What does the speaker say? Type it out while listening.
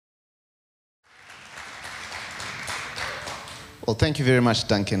Well, thank you very much,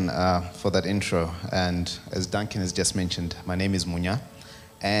 Duncan, for that intro. And as Duncan has just mentioned, my name is Munya,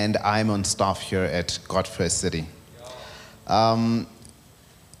 and I'm on staff here at God First City. When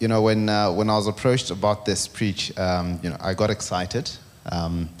I was approached about this preach, I got excited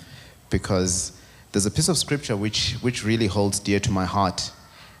because there's a piece of scripture which really holds dear to my heart.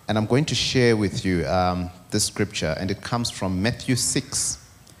 And I'm going to share with you this scripture, and it comes from Matthew 6,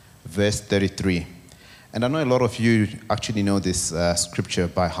 verse 33. And I know a lot of you actually know this scripture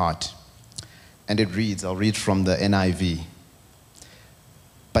by heart. And it reads, I'll read from the NIV.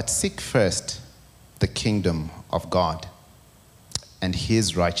 But seek first the kingdom of God and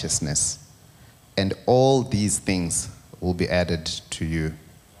his righteousness, and all these things will be added to you.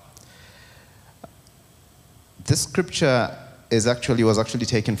 This scripture was actually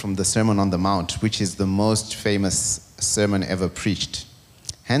taken from the Sermon on the Mount, which is the most famous sermon ever preached.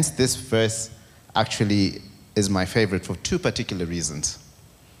 Hence, this verse actually is my favorite for two particular reasons.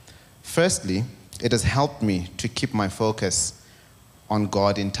 Firstly, it has helped me to keep my focus on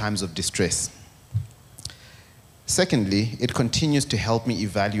God in times of distress. Secondly, it continues to help me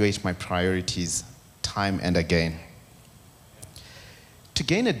evaluate my priorities time and again. To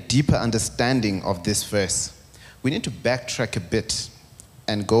gain a deeper understanding of this verse, we need to backtrack a bit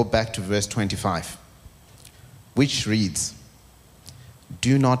and go back to verse 25, which reads,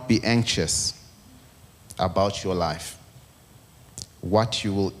 "Do not be anxious about your life, what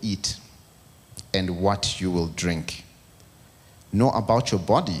you will eat and what you will drink, nor about your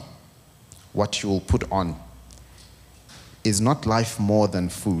body, what you will put on. Is not life more than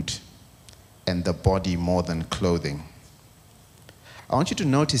food, and the body more than clothing?" I want you to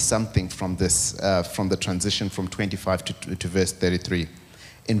notice something from this, from the transition from 25 to verse 33.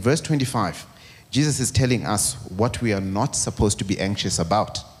 In verse 25, Jesus is telling us what we are not supposed to be anxious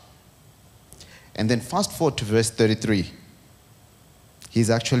about. And then fast forward to verse 33. He's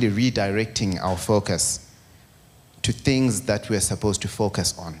actually redirecting our focus to things that we're supposed to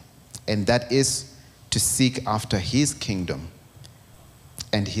focus on. And that is to seek after his kingdom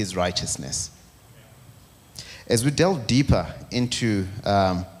and his righteousness. As we delve deeper into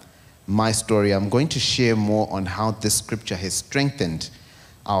my story, I'm going to share more on how this scripture has strengthened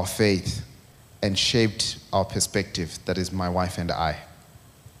our faith and shaped our perspective, that is my wife and I.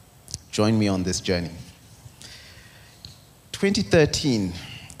 Join me on this journey. 2013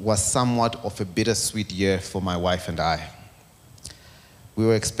 was somewhat of a bittersweet year for my wife and I. We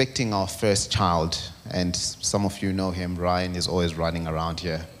were expecting our first child, and some of you know him. Ryan is always running around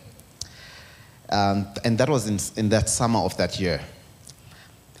here. And that was in that summer of that year.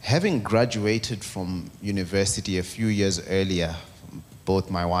 Having graduated from university a few years earlier, both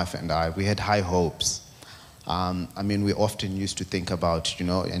my wife and I, we had high hopes. We often used to think about,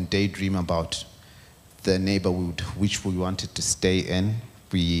 and daydream about the neighborhood which we wanted to stay in.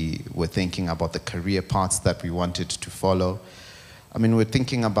 We were thinking about the career paths that we wanted to follow. We're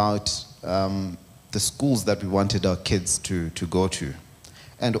thinking about the schools that we wanted our kids to go to,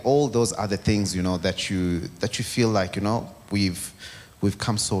 and all those other things, that you feel like, we've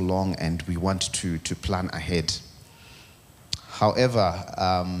come so long and we want to plan ahead. However,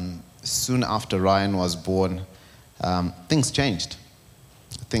 soon after Ryan was born, things changed.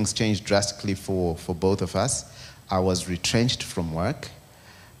 Things changed drastically for both of us. I was retrenched from work,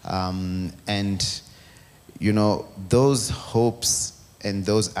 and those hopes and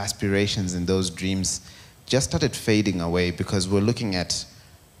those aspirations and those dreams just started fading away because we're looking at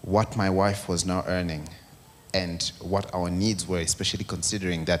what my wife was now earning and what our needs were, especially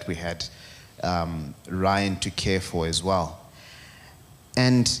considering that we had Ryan to care for as well.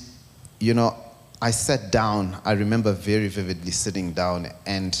 And, I sat down. I remember very vividly sitting down,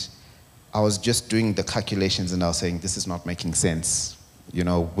 and I was just doing the calculations, and I was saying, this is not making sense.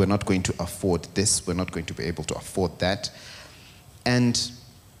 We're not going to afford this. We're not going to be able to afford that. And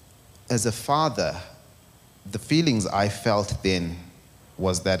as a father, the feelings I felt then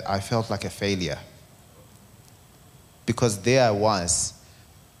was that I felt like a failure. Because there I was,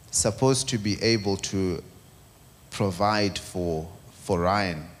 supposed to be able to provide for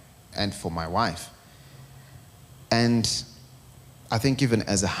Ryan and for my wife. And I think even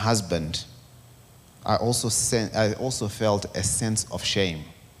as a husband, I also felt a sense of shame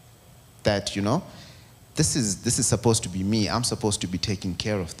that, this is supposed to be me. I'm supposed to be taking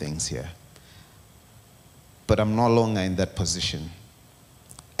care of things here. But I'm no longer in that position.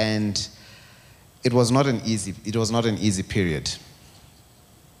 And it was not an easy period.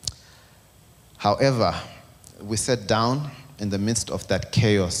 However, we sat down in the midst of that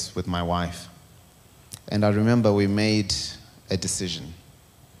chaos with my wife. And I remember we made a decision.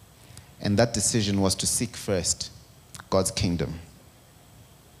 And that decision was to seek first God's kingdom.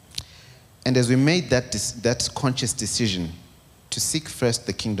 And as we made that conscious decision to seek first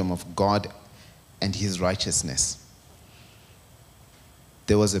the kingdom of God and his righteousness,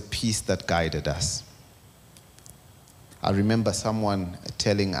 there was a peace that guided us. I remember someone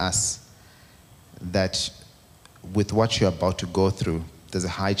telling us that with what you're about to go through, there's a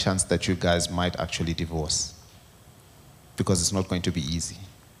high chance that you guys might actually divorce because it's not going to be easy.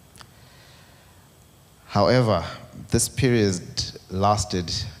 However, this period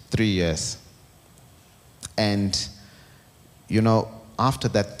lasted 3 years. And, after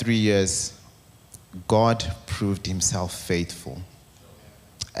that 3 years, God proved himself faithful.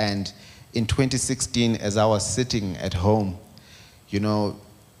 And in 2016, as I was sitting at home,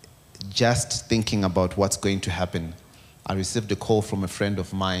 just thinking about what's going to happen, I received a call from a friend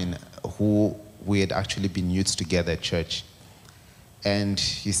of mine who we had actually been youths together at church. And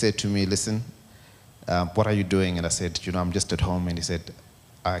he said to me, listen, what are you doing? And I said, I'm just at home. And he said,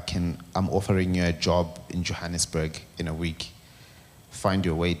 I'm offering you a job in Johannesburg in a week. Find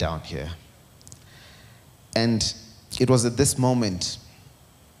your way down here. And it was at this moment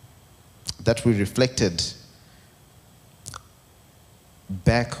that we reflected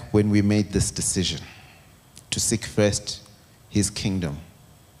back when we made this decision to seek first his kingdom,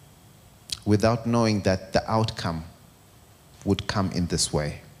 without knowing that the outcome would come in this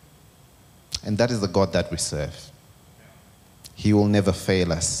way. And that is the God that we serve. He will never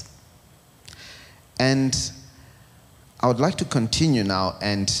fail us. And I would like to continue now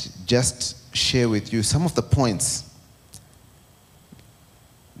and just share with you some of the points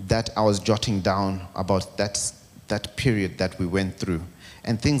that I was jotting down about that period that we went through,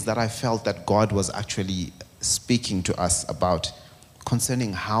 and things that I felt that God was actually speaking to us about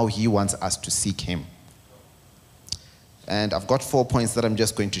concerning how he wants us to seek him. And I've got 4 points that I'm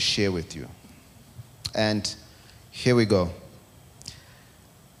just going to share with you. And here we go.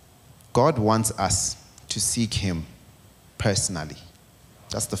 God wants us to seek him personally.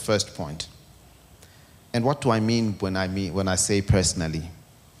 That's the first point. And what do I mean when I say personally?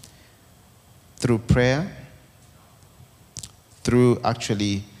 Through prayer, through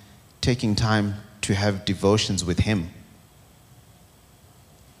actually taking time to have devotions with him.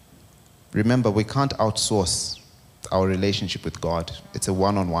 Remember, we can't outsource our relationship with God. It's a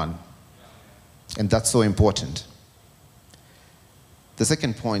one-on-one. And that's so important. The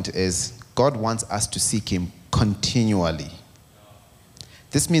second point is God wants us to seek him continually.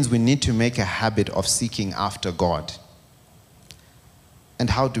 This means we need to make a habit of seeking after God. And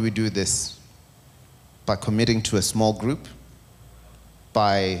how do we do this? By committing to a small group,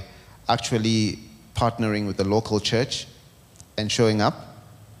 by actually partnering with the local church and showing up.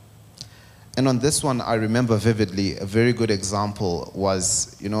 And on this one, I remember vividly, a very good example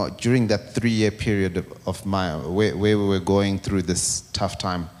was, during that 3-year period of where we were going through this tough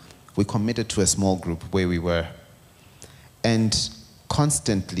time, we committed to a small group where we were. And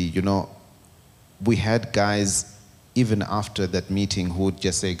constantly, we had guys, even after that meeting, who would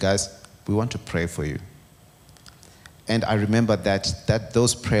just say, guys, we want to pray for you. And I remember that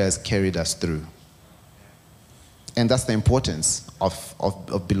those prayers carried us through. And that's the importance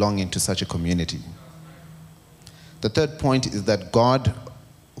of belonging to such a community. The third point is that God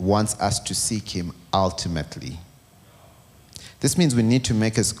wants us to seek him ultimately. This means we need to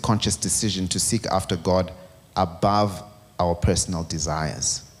make a conscious decision to seek after God above our personal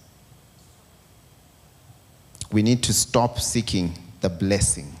desires. We need to stop seeking the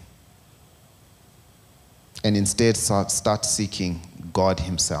blessing and instead start seeking God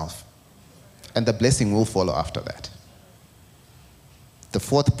himself. And the blessing will follow after that. The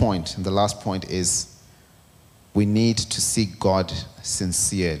fourth point, and the last point, is we need to seek God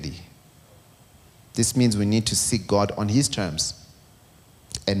sincerely. This means we need to seek God on his terms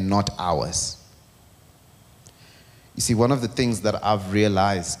and not ours. You see, one of the things that I've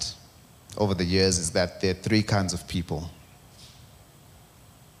realized over the years is that there are 3 kinds of people.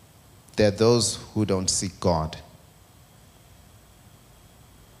 There are those who don't seek God.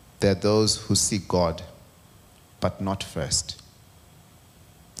 There are those who seek God, but not first.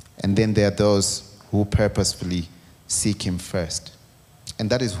 And then there are those who purposefully seek him first. And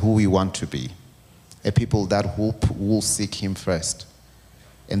that is who we want to be. A people that will seek him first.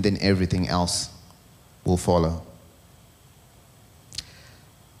 And then everything else will follow.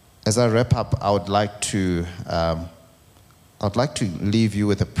 As I wrap up, I would like to leave you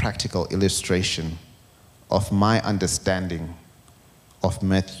with a practical illustration of my understanding of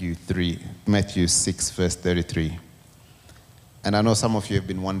Matthew 6, verse 33. And I know some of you have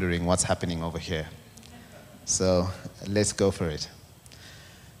been wondering what's happening over here. So let's go for it.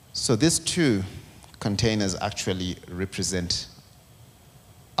 So these 2 containers actually represent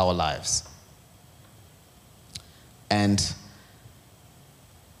our lives. And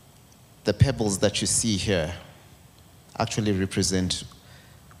the pebbles that you see here actually represent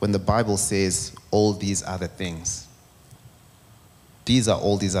when the Bible says all these other things. These are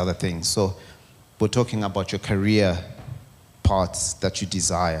all these other things. So we're talking about your career paths that you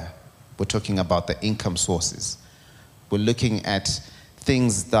desire. We're talking about the income sources. We're looking at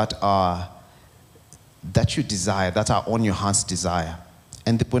things that you desire, that are on your heart's desire.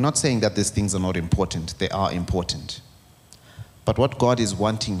 And we're not saying that these things are not important. They are important. But what God is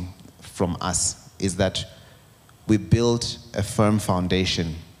wanting from us is that we build a firm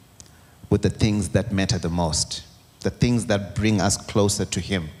foundation with the things that matter the most, the things that bring us closer to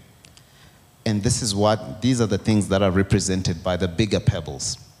Him. And these are the things that are represented by the bigger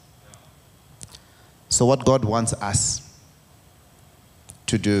pebbles. So what God wants us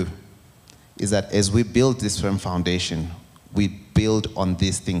to do is that as we build this firm foundation, we build on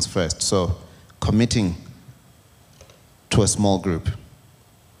these things first. So committing to a small group,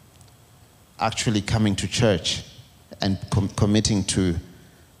 actually coming to church and committing to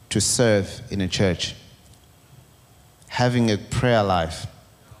serve in a church, having a prayer life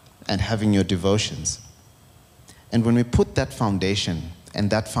and having your devotions. And when we put that foundation, and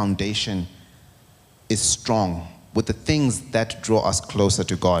that foundation is strong with the things that draw us closer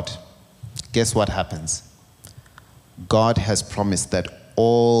to God, guess what happens? God has promised that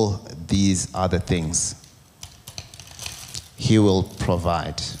all these other things He will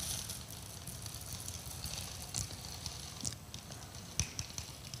provide.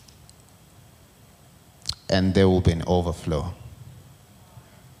 And there will be an overflow.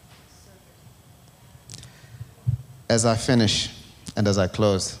 As I finish and as I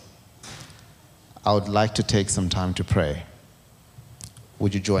close, I would like to take some time to pray.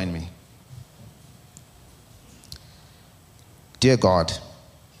 Would you join me? Dear God,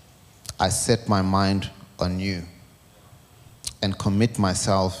 I set my mind on You and commit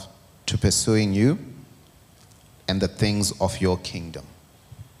myself to pursuing You and the things of Your kingdom.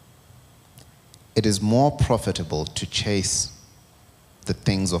 It is more profitable to chase the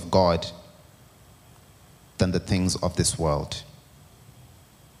things of God than the things of this world.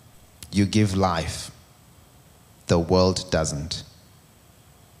 You give life, the world doesn't.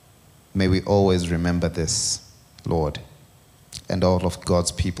 May we always remember this, Lord. And all of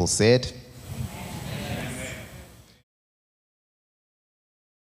God's people said,